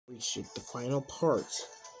stage, the final part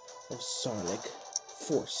of Sonic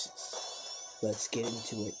Forces. Let's get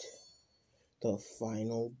into it. The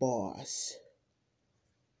final boss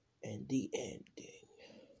and the ending.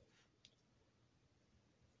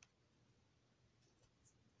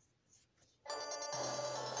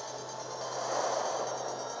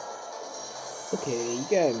 Okay, you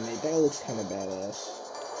gotta admit, that looks kind of badass.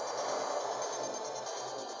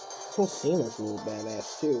 This whole scene looks a little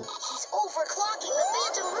badass, too. He's overclocking the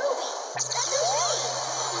Phantom Ruby! That's insane!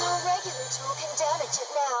 No regular tool can damage it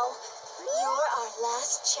now. You're our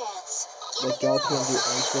last chance. Like, y'all can't do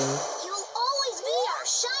anything. You'll always be our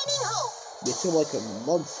shining hope! It took like a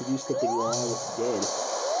month to do something while I was dead.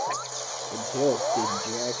 And Tails did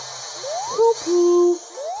jack. Poo-poo!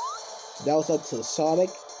 So that was up to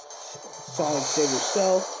Sonic. Sonic saved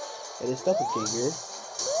himself and his doppelganger.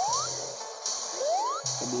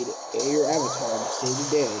 I mean, your avatar to save the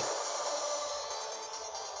day.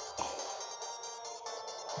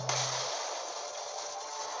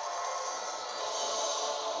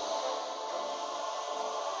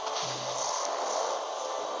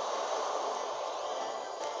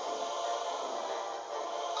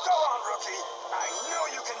 Go on, Rookie. I know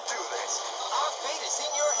you can do this. Our fate is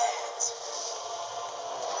in your hands.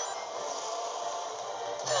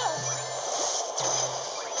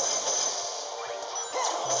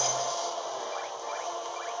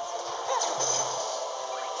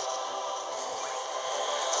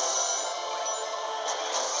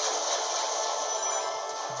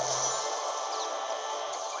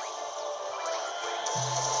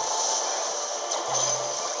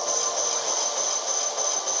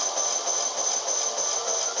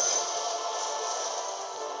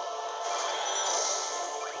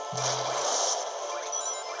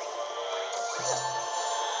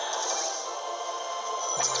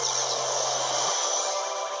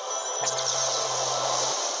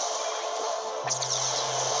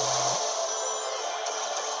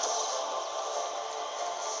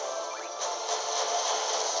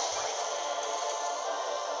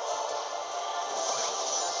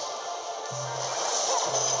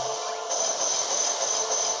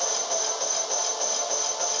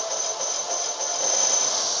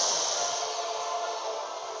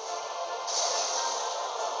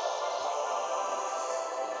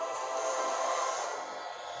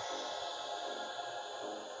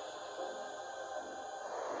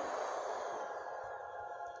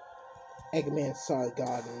 Eggman saw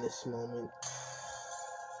God in this moment.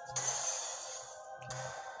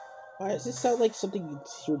 Why does this sound like something you'd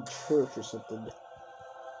hear in church or something?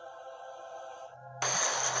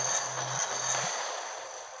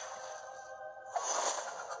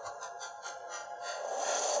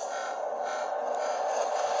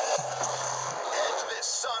 Edge this,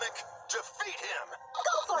 Sonic. Defeat him.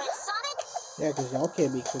 Go for it, Sonic! Yeah, because y'all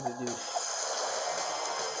can't be quick to do.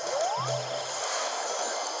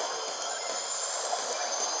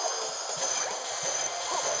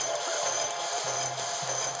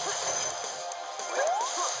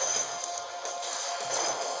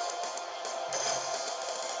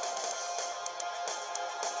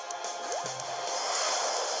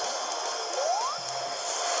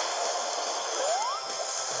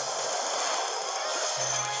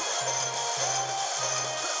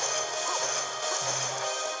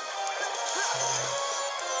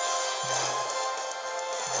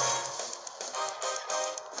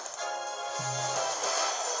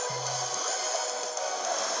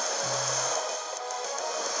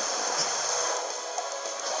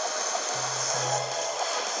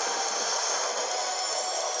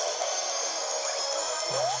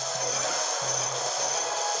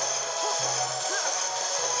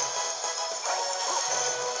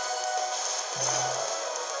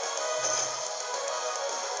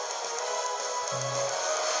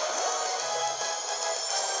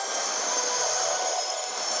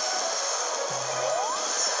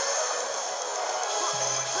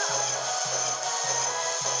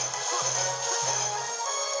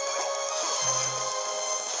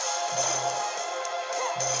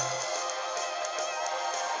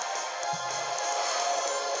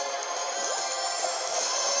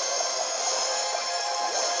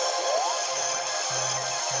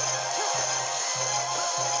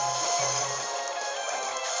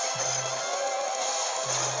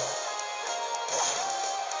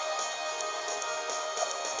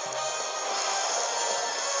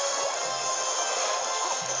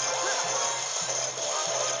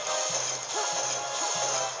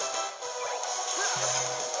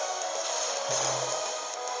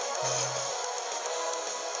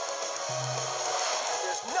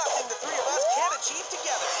 achieve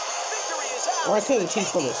together. Victory is ours. Or I could have achieved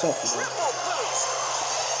for myself, you know. Triple boost.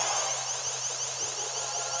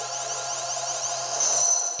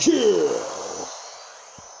 Kill!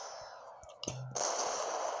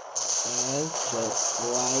 And just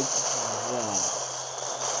like that.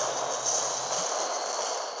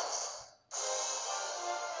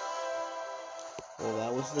 Well,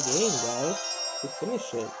 that was the game, guys. We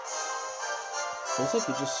finished it. Looks like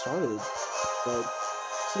we just started. But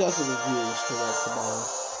see you guys in the reviews for that tomorrow.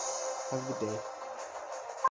 Have a good day.